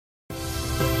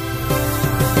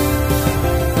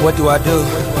What do I do?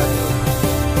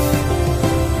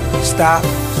 Stop,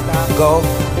 go,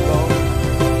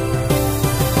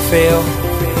 fail,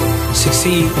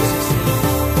 succeed,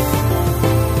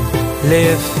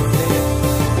 live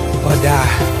or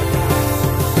die.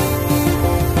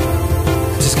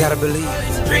 Just gotta believe.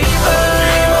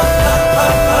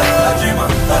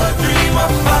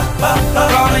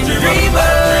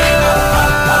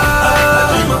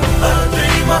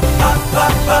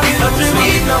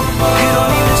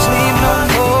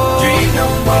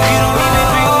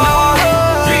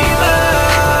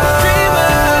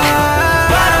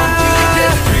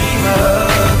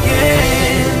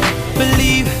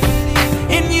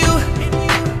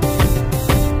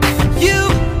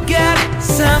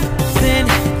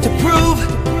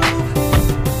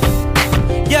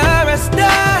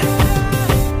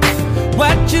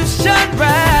 You shine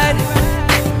bright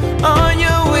on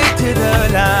your way to the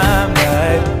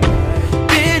limelight.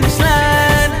 Finish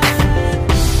line,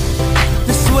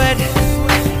 the sweat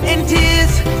and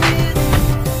tears.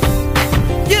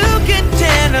 You can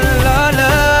channel all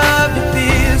of your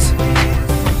fears.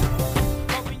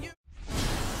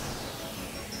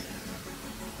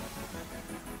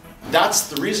 That's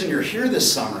the reason you're here this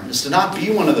summer, is to not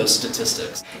be one of those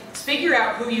statistics. Figure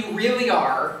out who you really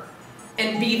are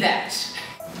and be that.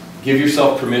 Give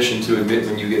yourself permission to admit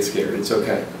when you get scared. It's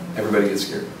okay. Everybody gets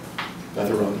scared.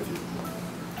 Nothing wrong with you.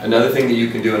 Another thing that you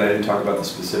can do, and I didn't talk about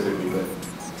this specifically, but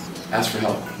ask for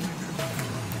help.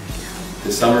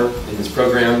 This summer, in this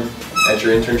program, at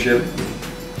your internship,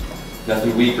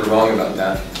 nothing weak or wrong about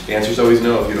that. The answer's always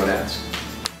no if you don't ask.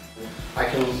 I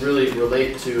can really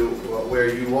relate to where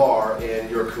you are in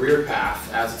your career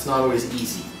path, as it's not always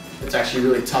easy. It's actually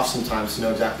really tough sometimes to know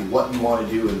exactly what you want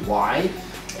to do and why,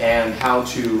 and how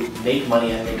to make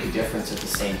money and make a difference at the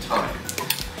same time.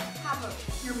 Have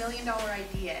your $1 million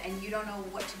idea and you don't know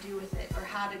what to do with it or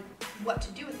what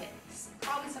to do with it.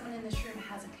 Probably someone in this room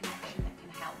has a connection that can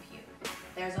help you.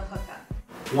 There's a hookup.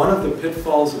 One of the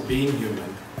pitfalls of being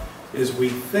human is we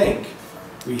think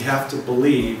we have to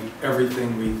believe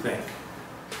everything we think.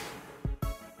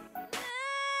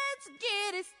 Let's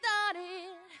get it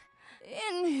started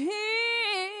in here.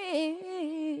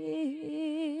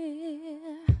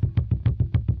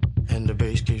 And the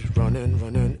bass keeps running,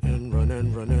 running, and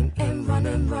running, running, and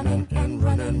running, running, and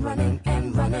running, running,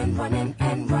 and running, running,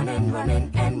 and running, running,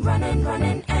 and running,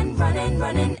 running, and running,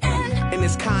 running, and in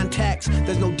this context,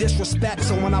 there's no disrespect.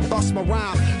 So when I bust my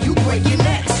rhyme, you break your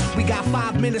necks. We got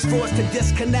 5 minutes for us to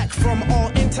disconnect from all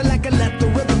intellect and let the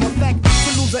rhythm affect.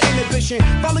 To lose the inhibition,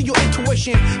 follow your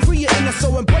intuition, free your inner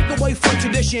soul and break away from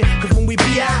tradition. Cause when we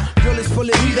be out, girl, it's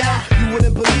pulling me out. You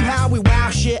wouldn't believe how we wow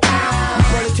shit out. We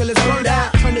burn it till it's burned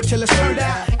out, turn it till it's turned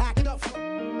out. Act up.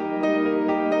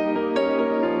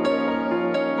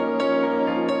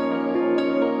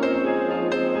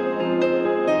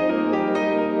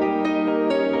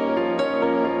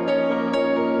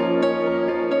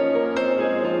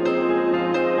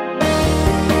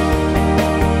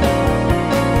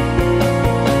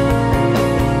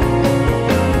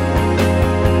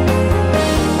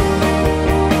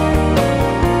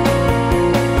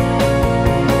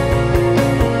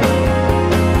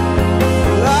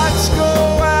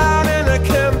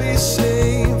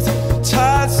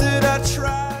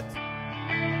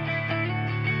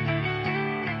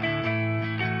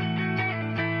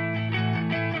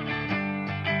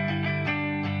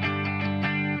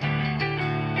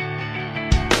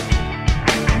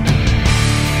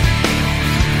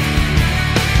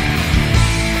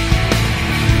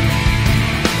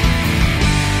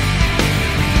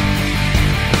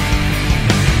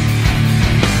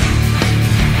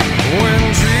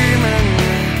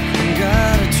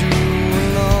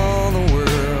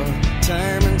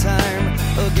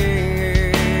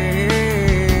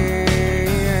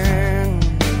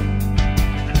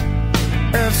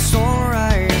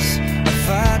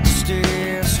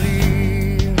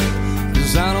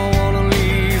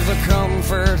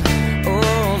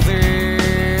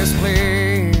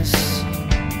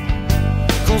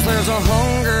 There's a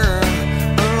hunger,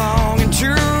 a longing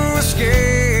to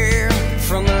escape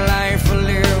from the life I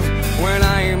live when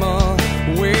I'm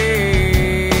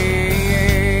away.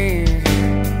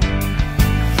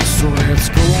 So let's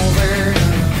go there.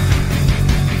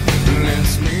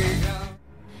 Let's make up.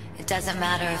 It doesn't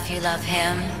matter if you love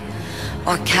him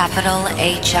or capital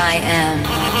H-I-M.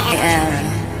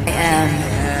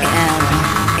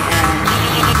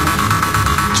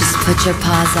 Just put your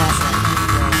paws up.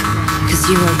 'Cause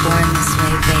you were born this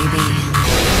way, baby.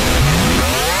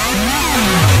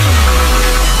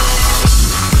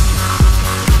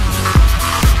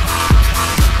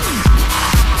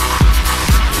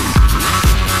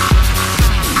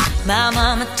 My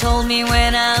mama told me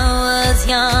when I was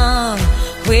young,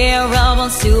 we're all born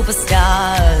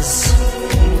superstars.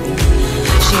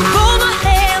 She rolled my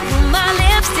hair, put my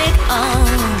lipstick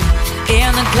on,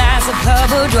 in a glass of her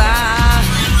boudoir.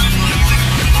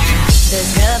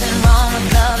 There's nothing wrong with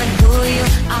loving who you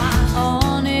are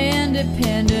on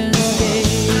Independence Day.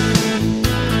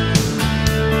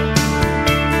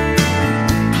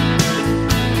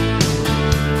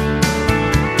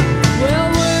 Well,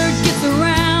 word gets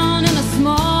around in a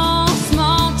small,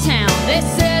 small town. They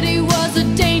said he was a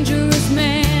dangerous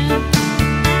man,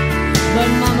 but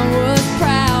Mama was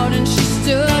proud and she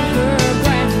stood her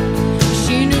ground.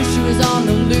 She knew she was on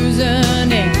the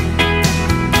losing end.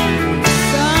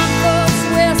 Some folks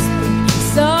whisper,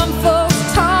 some folks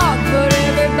talk, but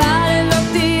everybody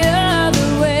looked the other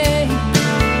way.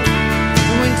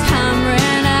 When time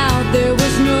ran out, there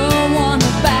was no one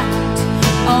that backed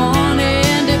on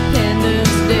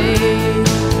Independence Day.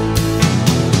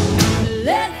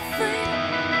 Let free.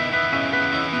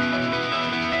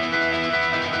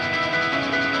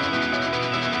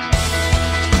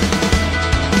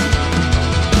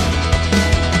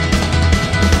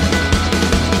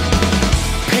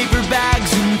 Paper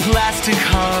bags and plastic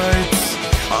hearts,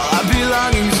 all our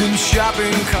belongings in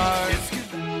shopping carts.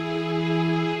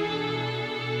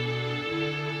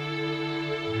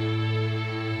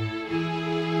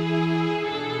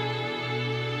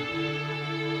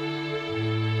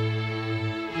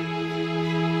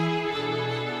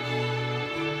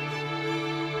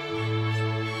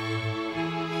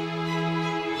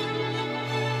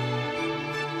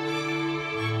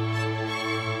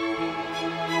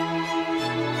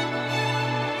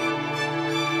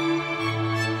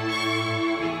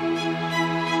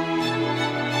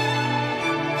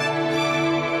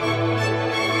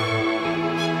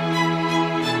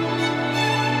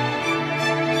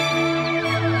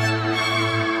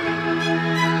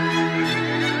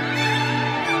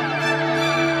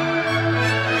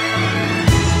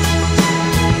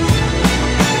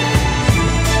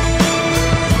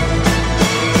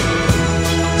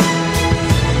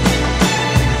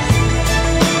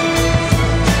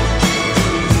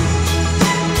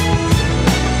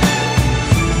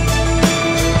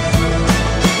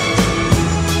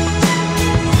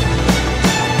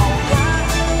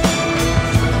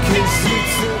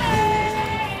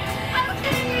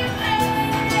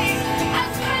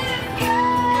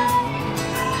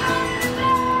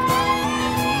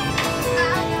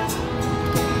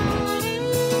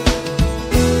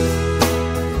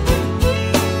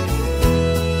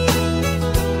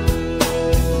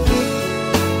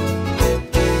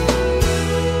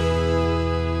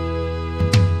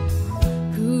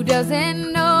 Who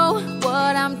doesn't know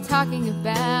what I'm talking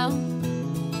about?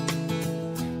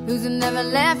 Who's never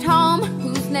left home,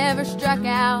 who's never struck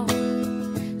out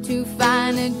to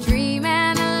find a dream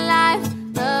and a life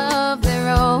of their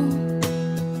own?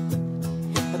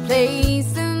 A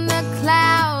place in the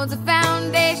clouds, a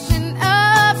foundation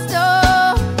of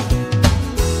stone.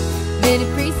 Many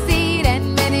precede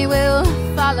and many will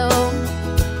follow.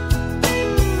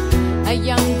 A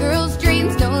young girl's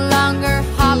dreams no longer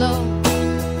hollow.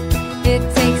 It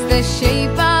takes the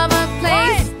shape of a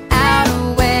place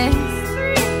out west,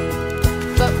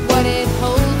 but what it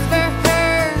holds for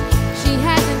her, she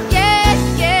hasn't yet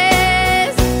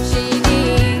guessed. She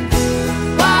needs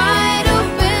wide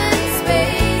open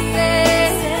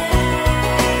spaces,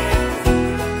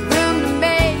 room to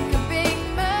make a big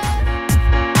move.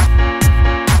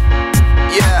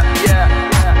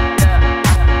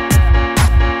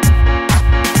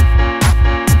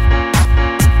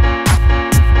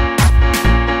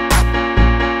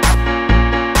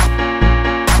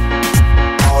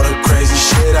 All the crazy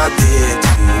shit I did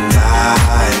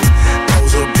tonight,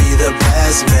 those will be the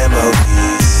best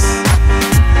memories.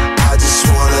 I just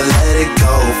wanna let it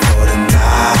go for the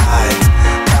night.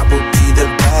 That would be the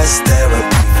best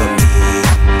therapy for me.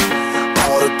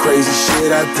 All the crazy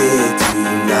shit I did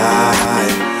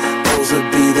tonight, those would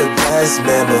be the best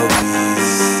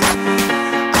memories.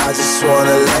 I just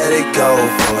wanna let it go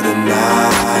for the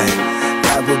night.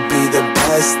 That would be the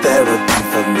best therapy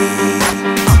for me.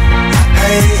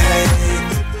 Hey, hey.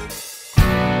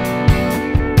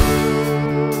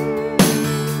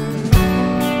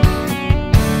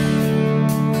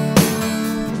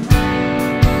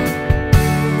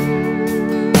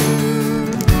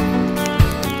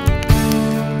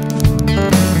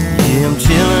 Yeah, I'm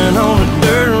chilling on a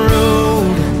dirt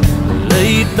road,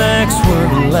 laid back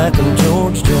swerving like I'm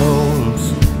George Jones.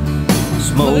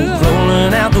 Smoke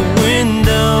rolling out the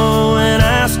window and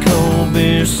ice cold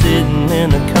beer sitting in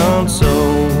the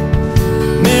console.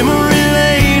 Memory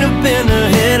laid up in the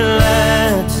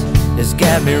headlights,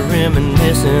 had me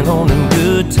reminiscing on them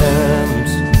good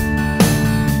times.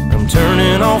 I'm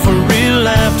turning off a real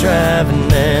life driving,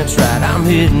 that's right, I'm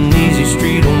hitting easy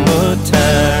street on mud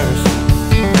tires.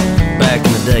 Back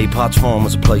in the day, Potts Farm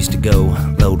was a place to go.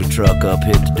 Load the truck up,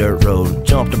 hit the dirt road,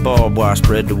 jump the barbed wire,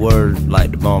 spread the word,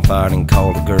 light the bonfire and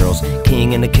call the girls.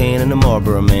 King and the can and the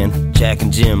Marlboro man, Jack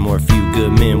and Jim were a few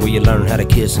good men where you learn how to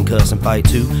kiss and cuss and fight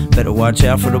too. Better watch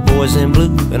out for the boys in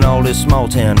blue and all this small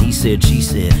town he said, she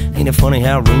said. Ain't it funny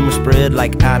how rumors spread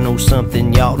like I know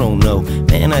something y'all don't know?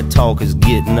 Man, that talk is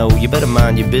getting old. You better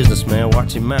mind your business, man,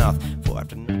 watch your mouth before I have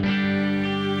to...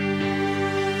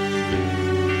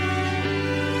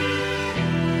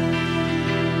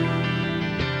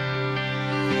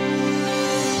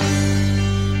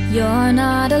 You're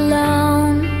not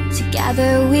alone,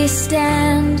 together we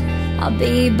stand. I'll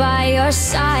be by your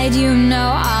side, you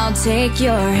know I'll take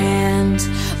your hand.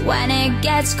 When it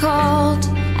gets cold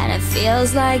and it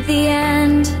feels like the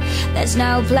end, there's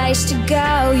no place to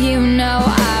go, you know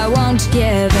I won't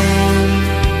give in.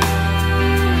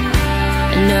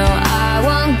 No,